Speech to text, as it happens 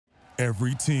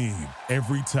Every team,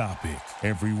 every topic,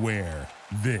 everywhere.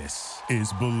 This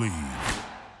is Believe.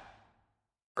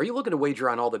 Are you looking to wager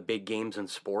on all the big games in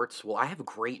sports? Well, I have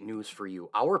great news for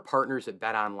you. Our partners at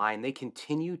BetOnline, they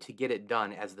continue to get it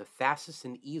done as the fastest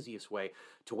and easiest way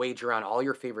to wager on all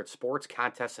your favorite sports,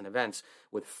 contests, and events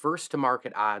with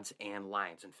first-to-market odds and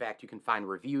lines. In fact, you can find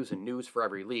reviews and news for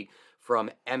every league, from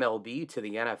MLB to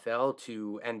the NFL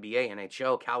to NBA,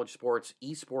 NHL, college sports,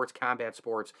 esports, combat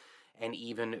sports, and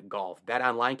even golf.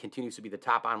 BetOnline continues to be the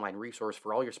top online resource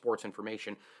for all your sports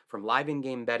information, from live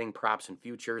in-game betting, props, and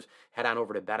futures. Head on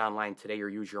over to BetOnline today or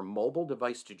use your mobile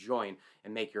device to join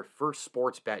and make your first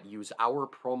sports bet. Use our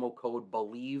promo code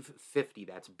BELIEVE50,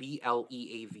 that's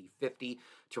BLEAV 50,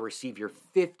 to receive your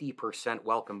 50%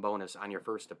 welcome bonus on your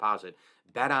first deposit.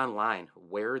 BetOnline,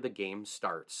 where the game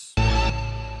starts.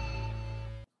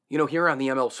 You know, here on the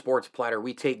ML Sports Platter,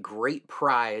 we take great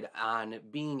pride on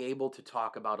being able to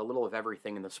talk about a little of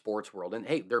everything in the sports world. And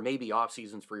hey, there may be off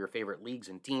seasons for your favorite leagues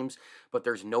and teams, but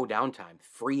there's no downtime.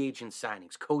 Free agent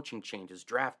signings, coaching changes,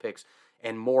 draft picks,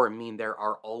 and more mean there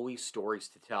are always stories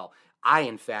to tell. I,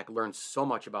 in fact, learned so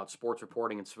much about sports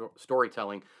reporting and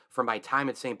storytelling from my time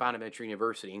at St. Bonaventure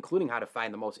University, including how to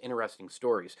find the most interesting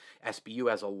stories. SBU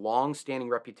has a long-standing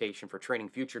reputation for training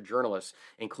future journalists,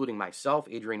 including myself,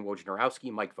 Adrian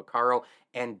Wojnarowski, Mike Vaccaro,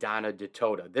 and Donna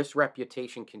DeToda. This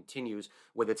reputation continues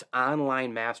with its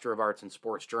online Master of Arts in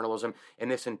Sports Journalism,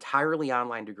 and this entirely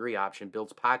online degree option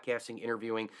builds podcasting,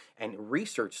 interviewing, and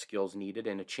research skills needed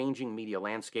in a changing media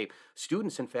landscape.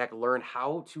 Students, in fact, learn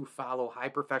how to follow high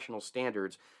professional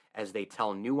standards as they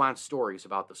tell nuanced stories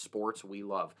about the sports we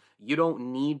love. You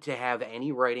don't need to have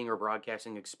any writing or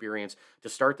broadcasting experience to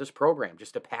start this program,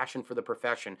 just a passion for the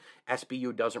profession.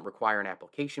 SBU doesn't require an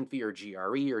application fee or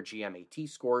GRE or GMAT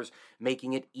scores,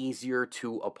 making it easier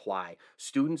to apply.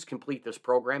 Students complete this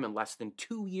program in less than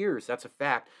 2 years, that's a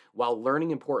fact, while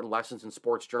learning important lessons in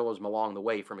sports journalism along the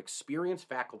way, from experienced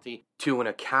faculty to an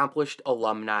accomplished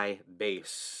alumni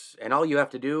base. And all you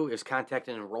have to do is contact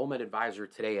an enrollment advisor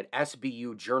today at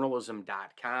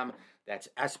sbujournalism.com. That's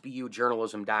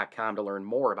sbujournalism.com to learn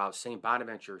more about St.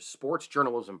 Bonaventure's sports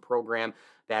journalism program.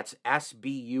 That's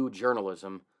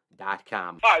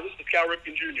sbujournalism.com. Hi, this is Cal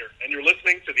Ripken Jr., and you're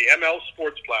listening to the ML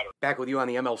Sports Platter. Back with you on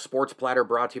the ML Sports Platter,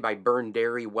 brought to you by Byrne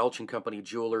Dairy, Welch & Company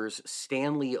Jewelers,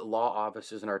 Stanley Law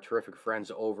Offices, and our terrific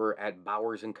friends over at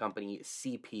Bowers & Company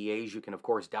CPAs. You can, of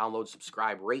course, download,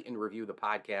 subscribe, rate, and review the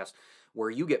podcast where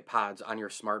you get pods on your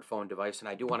smartphone device. And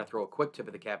I do want to throw a quick tip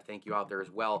of the cap thank you out there as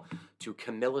well to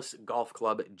Camillus Golf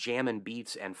Club, Jammin'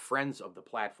 Beats, and friends of the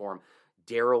platform,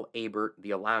 Daryl Abert,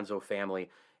 the Alonzo family,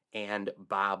 and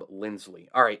Bob Lindsley.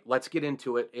 All right, let's get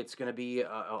into it. It's going to be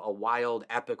a wild,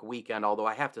 epic weekend, although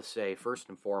I have to say, first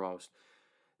and foremost,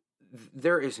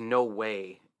 there is no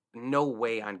way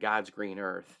on God's green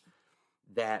earth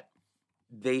that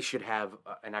they should have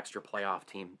an extra playoff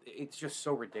team. It's just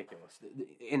so ridiculous.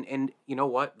 And you know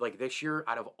what? Like this year,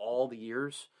 out of all the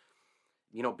years,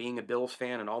 you know, being a Bills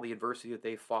fan and all the adversity that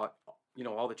they fought, you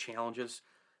know, all the challenges,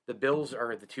 the Bills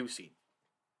are the 2 seed.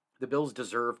 The Bills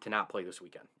deserve to not play this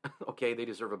weekend. Okay, they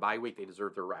deserve a bye week. They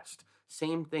deserve their rest.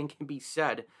 Same thing can be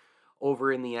said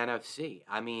over in the NFC.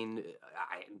 I mean,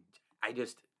 I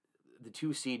just, the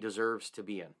 2 seed deserves to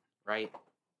be in, right?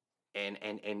 And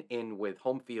in with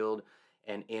home field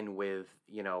and in with,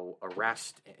 you know, a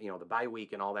rest, you know, the bye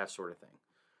week and all that sort of thing.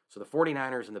 So the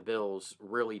 49ers and the Bills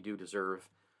really do deserve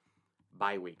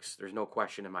bye weeks. There's no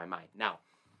question in my mind. Now,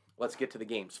 let's get to the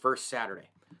games. First, Saturday,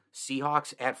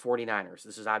 Seahawks at 49ers.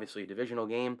 This is obviously a divisional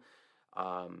game.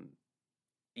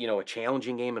 You know, a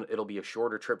challenging game, and it'll be a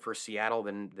shorter trip for Seattle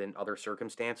than other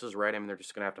circumstances, right? I mean, they're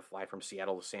just going to have to fly from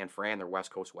Seattle to San Fran. They're West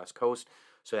Coast,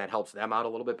 so that helps them out a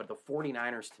little bit. But the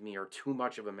 49ers, to me, are too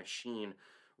much of a machine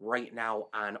right now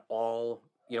on all,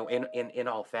 you know, in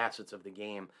all facets of the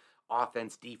game.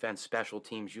 Offense, defense, special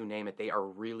teams, you name it. They are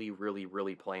really, really,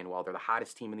 really playing well. They're the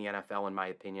hottest team in the NFL, in my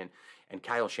opinion. And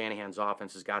Kyle Shanahan's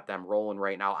offense has got them rolling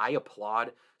right now. I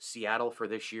applaud Seattle for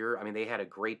this year. I mean, they had a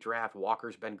great draft.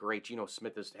 Walker's been great. Geno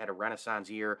Smith has had a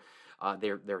renaissance year.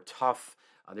 They're tough.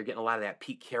 They're getting a lot of that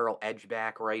Pete Carroll edge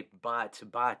back, right? But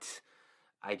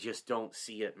I just don't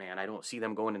see it, man. I don't see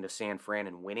them going into San Fran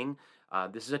and winning.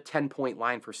 This is a 10-point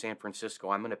line for San Francisco.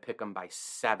 I'm going to pick them by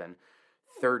 7.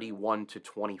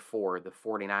 31-24, the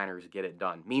 49ers get it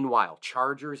done. Meanwhile,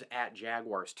 Chargers at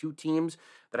Jaguars, 2 teams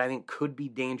that I think could be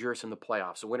dangerous in the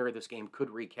playoffs. The winner of this game could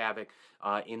wreak havoc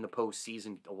in the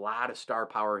postseason. A lot of star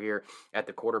power here at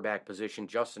the quarterback position.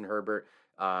 Justin Herbert,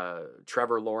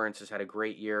 Trevor Lawrence has had a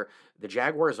great year. The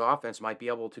Jaguars offense might be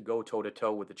able to go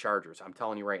toe-to-toe with the Chargers. I'm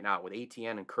telling you right now, with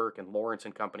Etienne and Kirk and Lawrence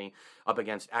and company up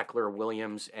against Eckler,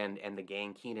 Williams, and the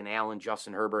gang, Keenan Allen,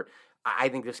 Justin Herbert, I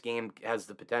think this game has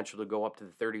the potential to go up to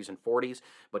the 30s and 40s,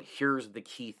 but here's the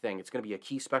key thing. It's going to be a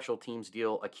key special teams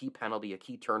deal, a key penalty, a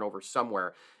key turnover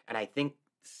somewhere, and I think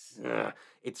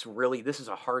this is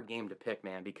a hard game to pick,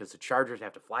 man, because the Chargers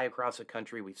have to fly across the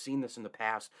country. We've seen this in the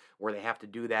past where they have to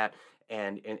do that,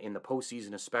 and in the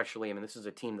postseason especially. I mean, this is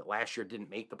a team that last year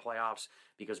didn't make the playoffs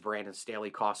because Brandon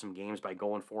Staley cost them games by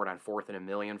going for it on 4th and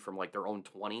 1,000,000 from like their own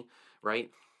 20,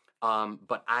 right?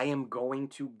 But I am going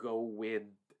to go with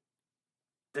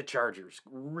the Chargers.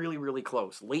 Really, really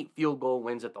close. Late field goal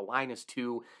wins it. The line is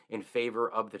 2 in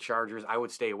favor of the Chargers. I would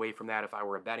stay away from that if I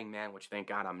were a betting man, which thank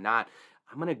God I'm not.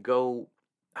 I'm gonna go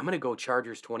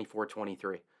Chargers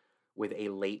 24-23 with a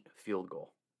late field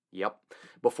goal. Yep.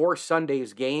 Before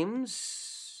Sunday's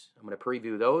games, I'm gonna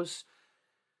preview those,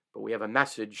 but we have a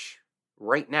message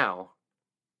right now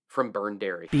from Byrne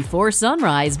Dairy. Before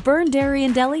sunrise, Byrne Dairy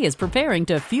and Deli is preparing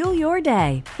to fuel your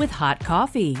day with hot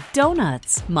coffee,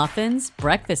 donuts, muffins,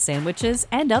 breakfast sandwiches,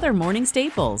 and other morning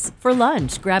staples. For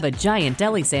lunch, grab a giant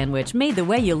deli sandwich made the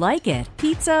way you like it,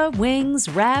 pizza, wings,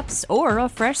 wraps, or a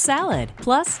fresh salad.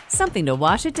 Plus, something to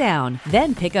wash it down.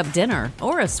 Then pick up dinner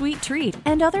or a sweet treat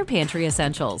and other pantry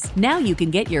essentials. Now you can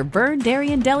get your Byrne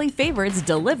Dairy and Deli favorites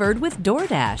delivered with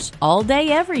DoorDash. All day,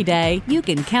 every day, you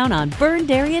can count on Byrne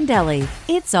Dairy and Deli.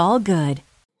 It's all good.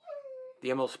 The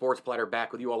ML Sports Platter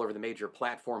back with you all over the major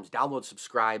platforms. Download,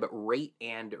 subscribe, rate,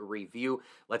 and review.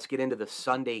 Let's get into the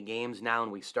Sunday games now,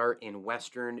 and we start in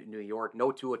Western New York.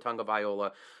 No Tua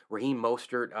Tagovailoa. Raheem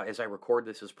Mostert, as I record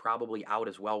this, is probably out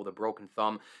as well with a broken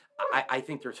thumb. I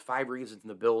think there's 5 reasons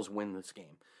the Bills win this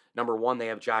game. Number 1, they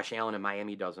have Josh Allen and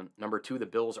Miami doesn't. Number 2, the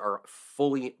Bills are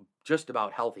fully just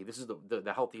about healthy. This is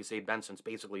the healthiest they've been since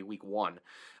basically week 1.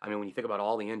 I mean, when you think about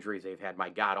all the injuries they've had, my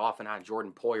God, off and on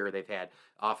Jordan Poyer, they've had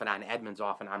off and on Edmonds,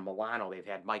 off and on Milano. They've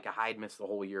had Micah Hyde miss the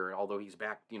whole year, although he's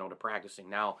back, to practicing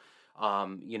now.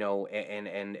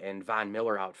 And Von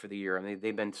Miller out for the year. I mean,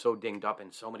 they've been so dinged up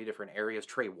in so many different areas.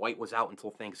 Trey White was out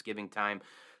until Thanksgiving time.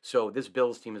 So this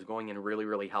Bills team is going in really,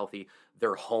 really healthy.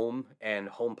 They're home, and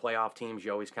home playoff teams,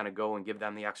 you always kind of go and give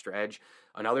them the extra edge.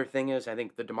 Another thing is, I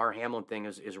think the Damar Hamlin thing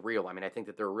is real. I mean, I think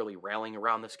that they're really rallying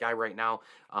around this guy right now.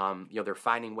 They're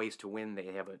finding ways to win.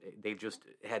 They've just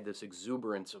had this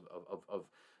exuberance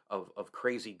of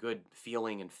crazy good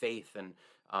feeling and faith and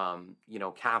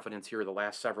confidence here the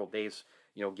last several days.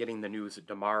 Getting the news that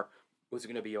Damar was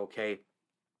going to be okay.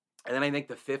 And then I think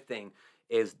the fifth thing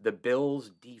is the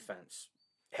Bills' defense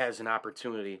has an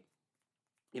opportunity,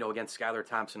 against Skylar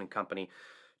Thompson and company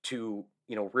to,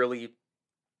 really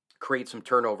create some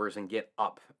turnovers and get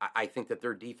up. I think that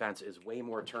their defense is way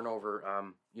more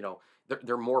turnover.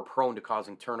 They're more prone to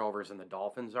causing turnovers than the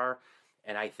Dolphins are.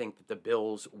 And I think that the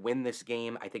Bills win this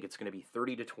game. I think it's going to be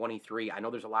 30-23. I know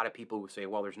there's a lot of people who say,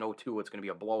 well, there's no Tua, it's going to be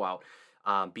a blowout.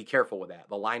 Be careful with that.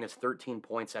 The line is 13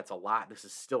 points. That's a lot. This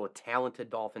is still a talented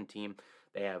Dolphin team.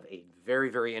 They have a very,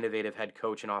 very innovative head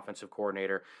coach and offensive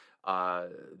coordinator.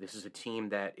 This is a team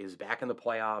that is back in the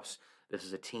playoffs. This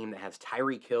is a team that has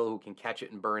Tyreek Hill who can catch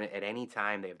it and burn it at any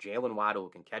time. They have Jalen Waddle who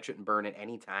can catch it and burn it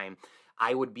any time.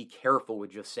 I would be careful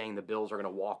with just saying the Bills are going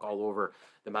to walk all over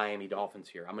the Miami Dolphins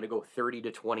here. I'm going to go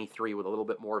 30-23 with a little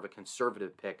bit more of a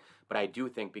conservative pick, but I do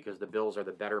think because the Bills are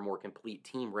the better, more complete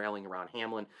team rallying around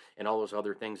Hamlin and all those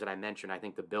other things that I mentioned, I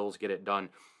think the Bills get it done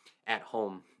at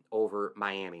home over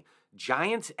Miami.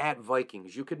 Giants at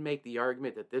Vikings. You could make the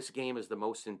argument that this game is the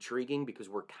most intriguing because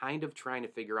we're kind of trying to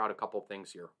figure out a couple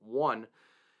things here. One,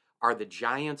 are the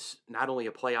Giants not only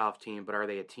a playoff team, but are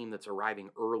they a team that's arriving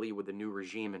early with the new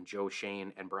regime and Joe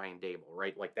Schoen and Brian Daboll,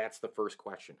 right? Like, that's the first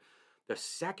question. The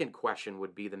second question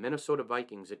would be the Minnesota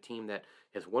Vikings, a team that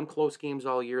has won close games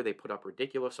all year. They put up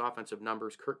ridiculous offensive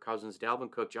numbers. Kirk Cousins,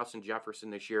 Dalvin Cook, Justin Jefferson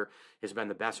this year has been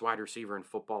the best wide receiver in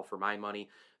football for my money.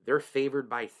 They're favored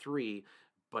by 3,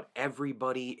 but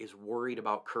everybody is worried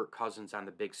about Kirk Cousins on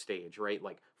the big stage, right?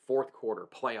 Like, fourth quarter,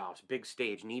 playoffs, big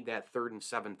stage, need that 3rd and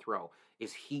 7 throw.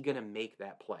 Is he going to make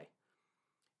that play?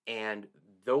 And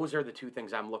those are the two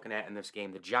things I'm looking at in this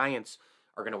game. The Giants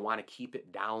are going to want to keep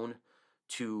it down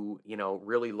to,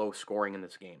 really low scoring in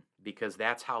this game because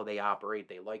that's how they operate.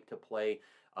 They like to play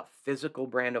a physical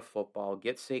brand of football,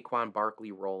 get Saquon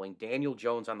Barkley rolling, Daniel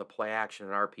Jones on the play action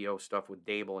and RPO stuff with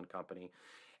Daboll and company.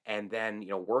 And then,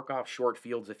 work off short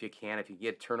fields if you can. If you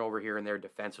get turnover here and there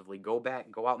defensively, go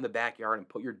out in the backyard and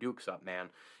put your dukes up, man.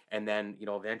 And then,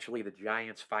 eventually the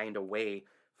Giants find a way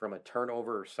from a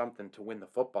turnover or something to win the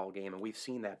football game. And we've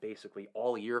seen that basically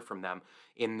all year from them.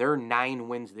 In their 9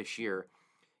 wins this year,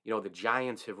 the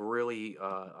Giants have really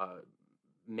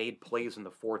made plays in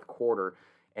the fourth quarter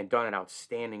and done an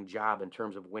outstanding job in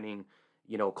terms of winning,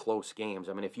 close games.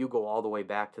 I mean, if you go all the way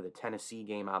back to the Tennessee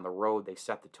game on the road, they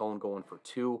set the tone going for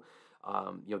 2.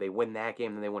 They win that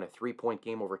game, then they win a 3-point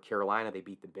game over Carolina. They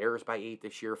beat the Bears by 8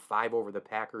 this year, 5 over the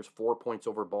Packers, 4 points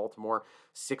over Baltimore,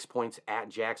 6 points at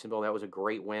Jacksonville. That was a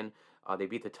great win. They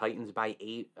beat the Titans by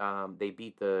 8. They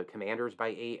beat the Commanders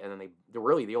by 8, and then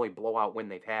really the only blowout win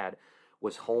they've had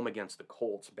was home against the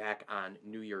Colts back on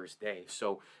New Year's Day.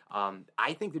 So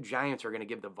I think the Giants are going to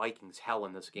give the Vikings hell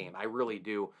in this game. I really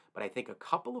do. But I think a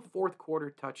couple of fourth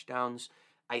quarter touchdowns,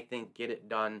 I think, get it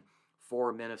done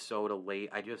for Minnesota late.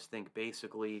 I just think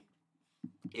basically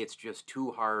it's just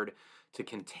too hard to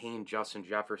contain Justin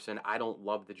Jefferson. I don't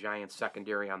love the Giants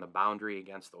secondary on the boundary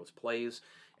against those plays.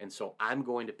 And so I'm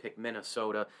going to pick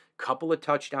Minnesota. Couple of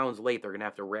touchdowns late. They're going to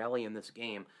have to rally in this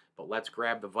game. But let's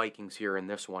grab the Vikings here in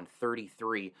this one,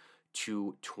 33-27.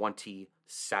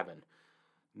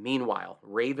 Meanwhile,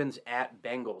 Ravens at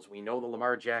Bengals. We know the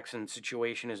Lamar Jackson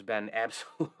situation has been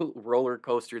absolute roller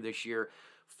coaster this year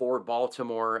for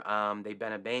Baltimore. They've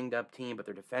been a banged-up team, but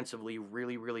they're defensively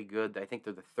really, really good. I think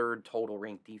they're the 3rd total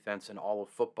ranked defense in all of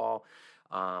football.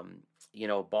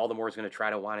 Baltimore is going to try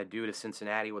to want to do to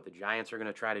Cincinnati what the Giants are going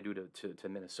to try to do to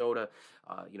Minnesota.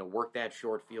 Work that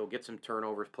short field, get some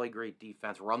turnovers, play great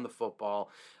defense, run the football.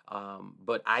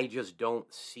 But I just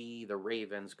don't see the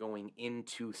Ravens going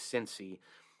into Cincy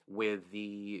with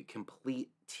the complete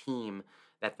team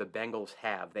that the Bengals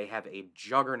have. They have a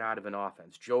juggernaut of an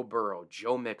offense. Joe Burrow,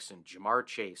 Joe Mixon, Jamar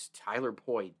Chase, Tyler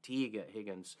Boyd, T.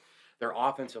 Higgins. Their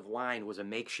offensive line was a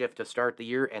makeshift to start the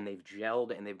year, and they've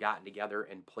gelled and they've gotten together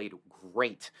and played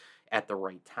great at the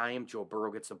right time. Joe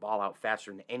Burrow gets the ball out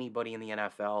faster than anybody in the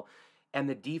NFL, and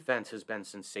the defense has been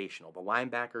sensational. The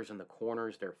linebackers and the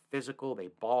corners, they're physical, they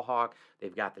ball hawk.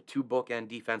 They've got the 2 bookend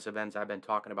defensive ends I've been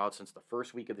talking about since the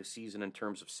first week of the season in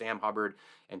terms of Sam Hubbard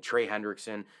and Trey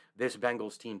Hendrickson. This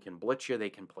Bengals team can blitz you. They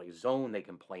can play zone. They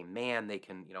can play man. They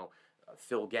can,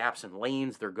 fill gaps in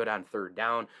lanes. They're good on third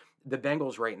down. The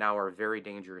Bengals right now are a very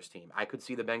dangerous team. I could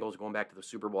see the Bengals going back to the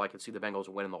Super Bowl. I could see the Bengals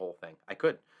winning the whole thing. I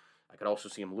could also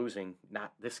see them losing,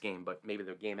 not this game, but maybe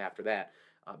the game after that.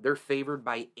 They're favored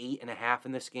by 8.5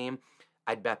 in this game.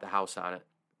 I'd bet the house on it.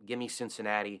 Give me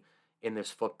Cincinnati in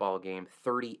this football game,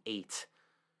 38-20.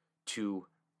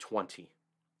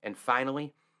 And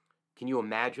finally, can you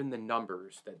imagine the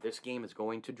numbers that this game is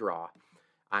going to draw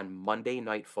on Monday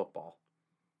Night Football?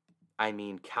 I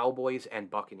mean, Cowboys and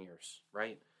Buccaneers,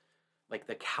 right? Like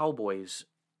the Cowboys,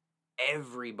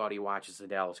 everybody watches the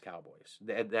Dallas Cowboys.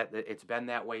 It's been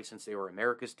that way since they were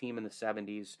America's team in the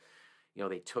 70s.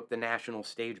 They took the national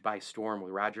stage by storm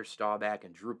with Roger Staubach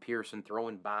and Drew Pearson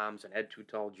throwing bombs and Ed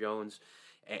Tutal-Jones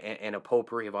and a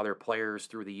potpourri of other players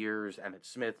through the years. Emmitt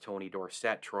Smith, Tony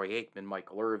Dorsett, Troy Aikman,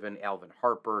 Michael Irvin, Alvin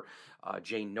Harper,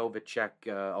 Jay Novacek,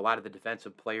 a lot of the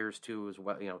defensive players too as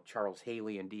well. Charles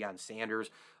Haley and Deion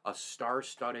Sanders, a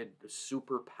star-studded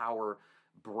superpower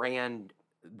brand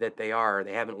that they are.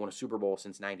 They haven't won a Super Bowl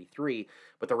since '93,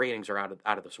 but the ratings are out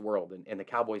of this world. And the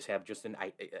Cowboys have just a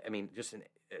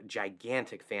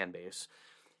gigantic fan base,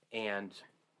 and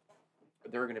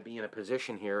they're going to be in a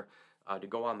position here to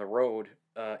go on the road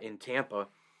in Tampa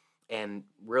and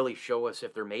really show us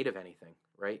if they're made of anything,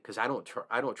 right? Because I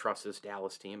don't trust this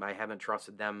Dallas team. I haven't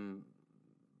trusted them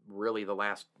really the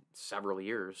last several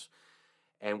years.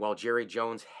 And while Jerry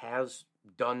Jones has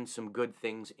done some good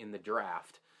things in the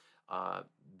draft,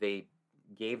 they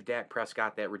gave Dak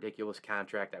Prescott that ridiculous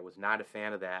contract. I was not a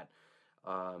fan of that.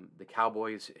 The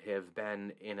Cowboys have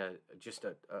been in a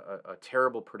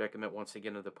terrible predicament once they get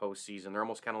into the postseason. They're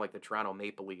almost kind of like the Toronto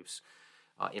Maple Leafs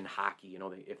in hockey.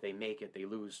 If they make it, they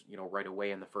lose, right away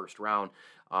in the first round.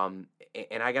 And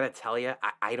I got to tell you,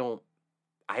 I don't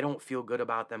feel good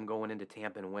about them going into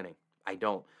Tampa and winning. I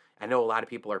don't. I know a lot of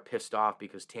people are pissed off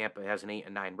because Tampa has an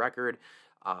 8-9 record.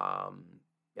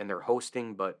 And they're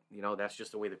hosting, but, that's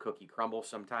just the way the cookie crumbles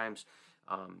sometimes.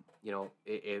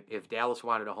 If Dallas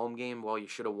wanted a home game, well, you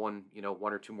should have won,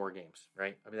 1 or 2 more games,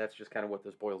 right? I mean, that's just kind of what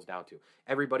this boils down to.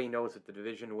 Everybody knows that the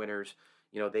division winners,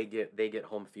 they get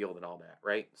home field and all that,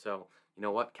 right? So, you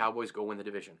know what? Cowboys go win the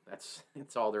division. That's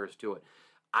all there is to it.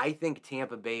 I think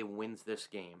Tampa Bay wins this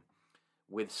game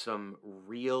with some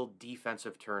real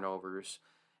defensive turnovers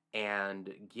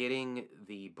and getting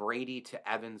the Brady to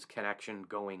Evans connection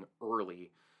going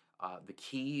early. The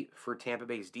key for Tampa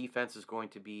Bay's defense is going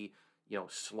to be,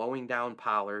 slowing down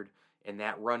Pollard in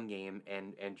that run game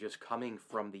and just coming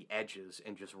from the edges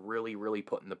and just really, really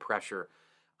putting the pressure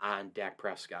on Dak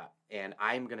Prescott. And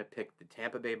I'm going to pick the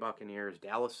Tampa Bay Buccaneers.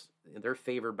 Dallas, they're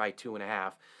favored by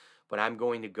 2.5. but I'm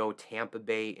going to go Tampa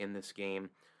Bay in this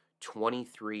game,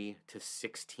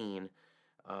 23-16,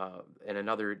 and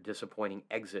another disappointing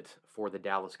exit for the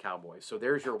Dallas Cowboys. So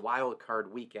there's your wild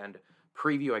card weekend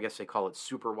preview. I guess they call it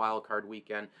Super Wild Card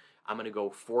Weekend. I'm going to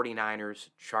go 49ers,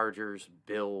 Chargers,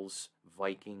 Bills,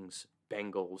 Vikings,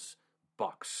 Bengals,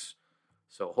 Bucks.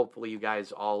 So hopefully you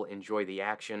guys all enjoy the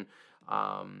action.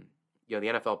 The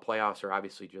NFL playoffs are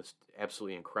obviously just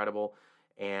absolutely incredible.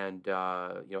 And,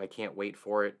 I can't wait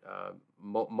for it.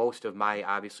 Most of my,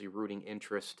 obviously, rooting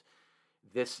interest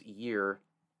this year,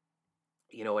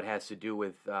 it has to do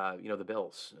with, the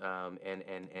Bills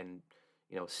and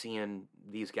seeing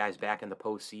these guys back in the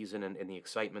postseason and the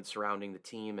excitement surrounding the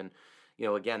team. And,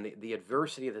 again, the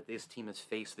adversity that this team has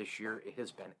faced this year, it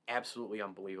has been absolutely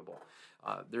unbelievable.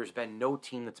 There's been no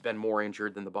team that's been more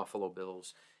injured than the Buffalo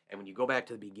Bills. And when you go back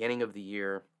to the beginning of the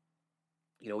year,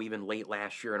 even late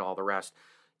last year and all the rest,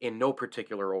 in no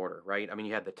particular order, right? I mean,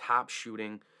 you had the top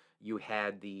shooting, you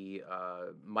had the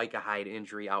Micah Hyde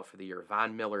injury out for the year,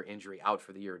 Von Miller injury out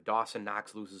for the year, Dawson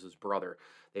Knox loses his brother.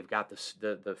 They've got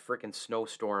the freaking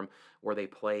snowstorm where they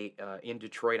play in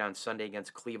Detroit on Sunday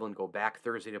against Cleveland, go back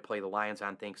Thursday to play the Lions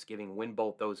on Thanksgiving, win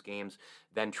both those games,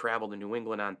 then travel to New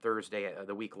England on Thursday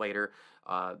the week later.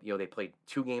 They played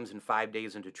 2 games in 5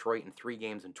 days in Detroit and 3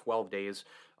 games in 12 days.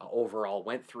 Overall,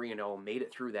 went 3-0, made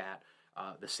it through that.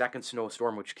 The second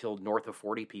snowstorm, which killed north of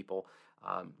 40 people,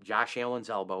 Josh Allen's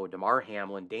elbow, DeMar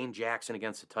Hamlin, Dane Jackson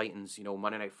against the Titans,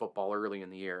 Monday Night Football early in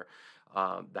the year,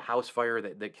 the house fire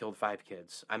that killed 5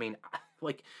 kids. I mean,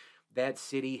 that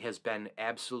city has been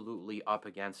absolutely up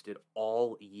against it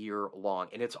all year long.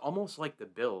 And it's almost like the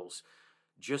Bills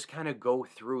just kind of go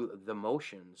through the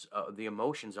emotions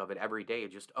of it every day.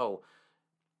 Just,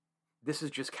 this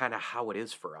is just kind of how it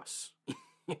is for us,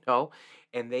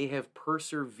 and they have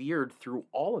persevered through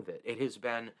all of it. It has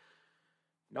been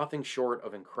nothing short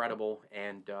of incredible.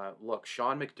 And look,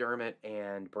 Sean McDermott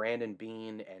and Brandon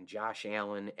Beane and Josh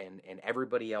Allen and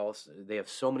everybody else, they have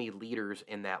so many leaders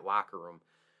in that locker room.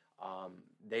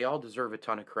 They all deserve a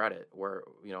ton of credit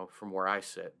from where I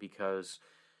sit, because,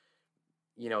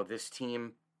 this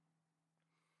team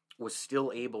was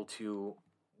still able to,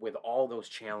 with all those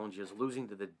challenges, losing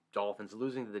to the Dolphins,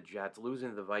 losing to the Jets, losing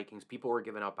to the Vikings, people were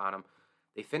giving up on them.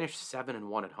 They finished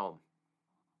 7-1 at home.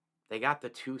 They got the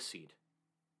 2 seed,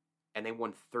 and they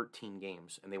won 13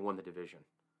 games, and they won the division.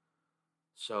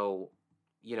 So,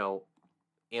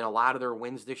 in a lot of their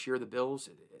wins this year, the Bills,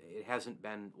 it hasn't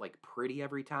been pretty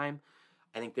every time.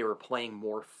 I think they were playing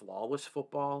more flawless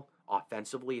football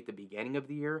offensively at the beginning of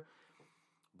the year.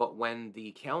 But when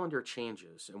the calendar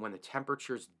changes and when the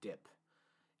temperatures dip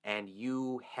and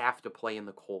you have to play in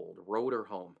the cold, road or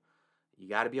home, you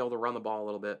got to be able to run the ball a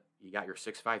little bit. You got your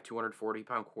 6'5",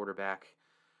 240-pound quarterback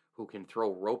who can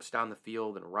throw ropes down the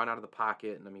field and run out of the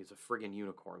pocket. And, he's a friggin'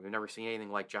 unicorn. We've never seen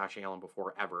anything like Josh Allen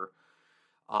before, ever.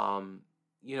 And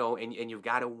you've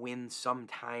got to win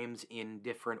sometimes in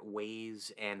different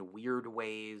ways and weird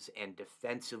ways and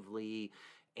defensively,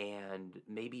 and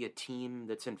maybe a team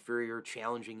that's inferior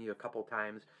challenging you a couple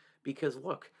times. Because,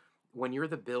 look, when you're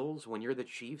the Bills, when you're the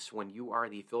Chiefs, when you are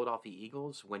the Philadelphia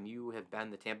Eagles, when you have been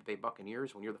the Tampa Bay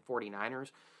Buccaneers, when you're the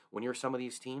 49ers, when you're some of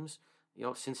these teams,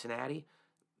 Cincinnati,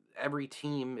 every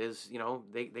team is,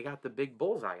 they got the big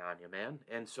bullseye on you, man.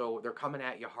 And so they're coming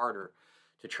at you harder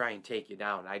to try and take you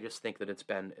down. I just think that it's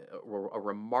been a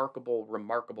remarkable,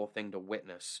 remarkable thing to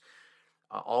witness.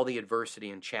 All the adversity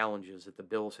and challenges that the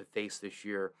Bills have faced this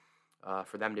year,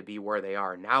 for them to be where they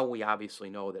are. Now we obviously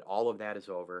know that all of that is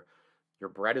over. Your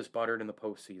bread is buttered in the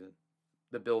postseason.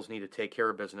 The Bills need to take care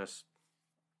of business.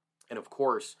 And of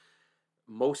course,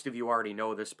 most of you already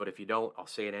know this, but if you don't, I'll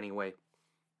say it anyway.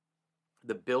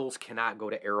 The Bills cannot go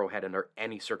to Arrowhead under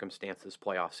any circumstance this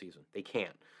playoff season. They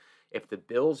can't. If the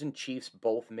Bills and Chiefs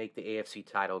both make the AFC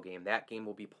title game, that game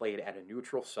will be played at a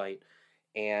neutral site.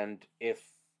 And if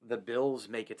the Bills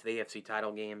make it to the AFC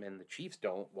title game and the Chiefs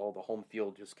don't, well, the home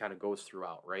field just kind of goes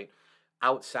throughout, right?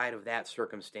 Outside of that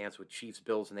circumstance with Chiefs,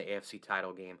 Bills in the AFC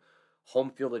title game, home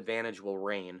field advantage will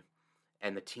reign,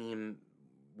 and the team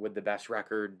with the best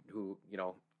record who,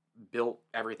 built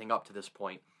everything up to this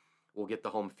point will get the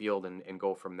home field and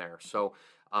go from there. So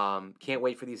can't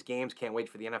wait for these games. Can't wait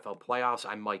for the NFL playoffs.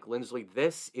 I'm Mike Lindsley.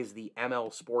 This is the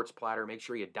ML Sports Platter. Make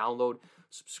sure you download,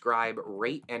 subscribe,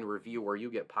 rate, and review where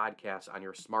you get podcasts on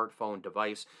your smartphone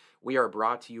device. We are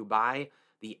brought to you by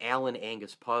the Allen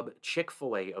Angus Pub,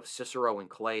 Chick-fil-A of Cicero and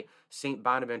Clay, St.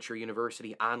 Bonaventure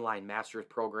University online master's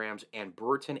programs, and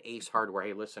Burton Ace Hardware.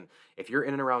 Hey, listen, if you're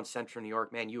in and around Central New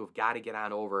York, man, you have got to get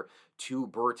on over to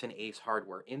Burton Ace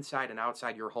Hardware. Inside and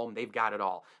outside your home, they've got it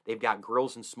all. They've got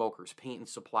grills and smokers, paint and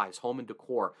supplies, home and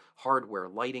decor, hardware,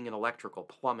 lighting and electrical,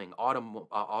 plumbing,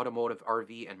 automotive,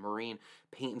 RV, and marine,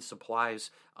 paint and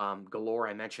supplies galore.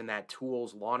 I mentioned that,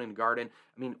 tools, lawn and garden.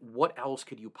 I mean, what else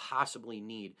could you possibly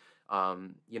need?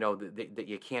 That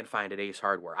you can't find at Ace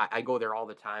Hardware. I go there all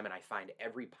the time, and I find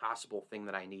every possible thing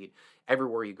that I need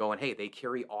everywhere you go. And hey, they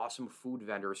carry awesome food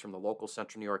vendors from the local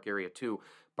Central New York area too.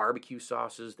 Barbecue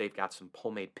sauces, they've got some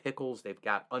homemade pickles, they've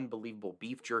got unbelievable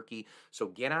beef jerky. So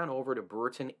get on over to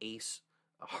Burton Ace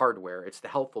Hardware. It's the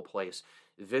helpful place.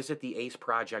 Visit the Ace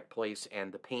Project Place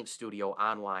and the Paint Studio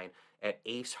online at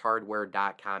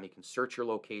acehardware.com. You can search your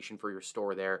location for your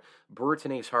store there.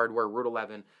 Burton Ace Hardware, Route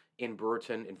 11 in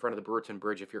Burton, in front of the Burton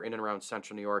Bridge. If you're in and around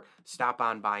Central New York, stop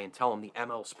on by and tell them the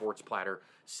ML Sports Platter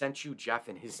sent you. Jeff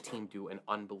and his team do an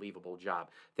unbelievable job.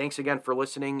 Thanks again for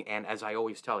listening, and as I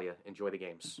always tell you, enjoy the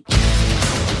games.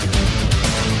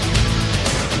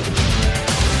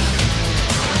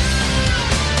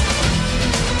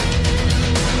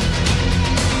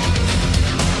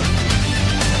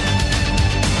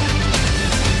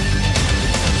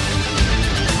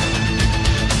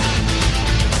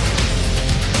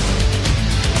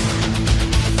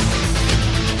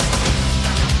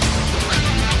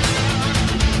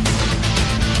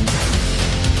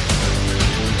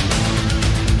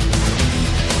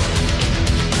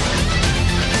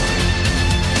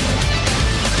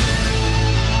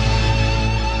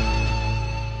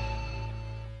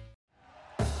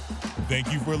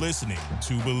 Thank you for listening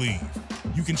to Believe.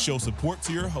 You can show support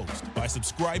to your host by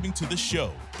subscribing to the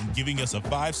show and giving us a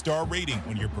 5-star rating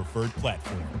on your preferred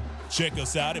platform. Check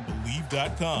us out at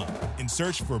Believe.com and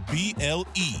search for BLEAV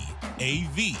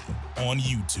on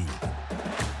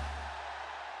YouTube.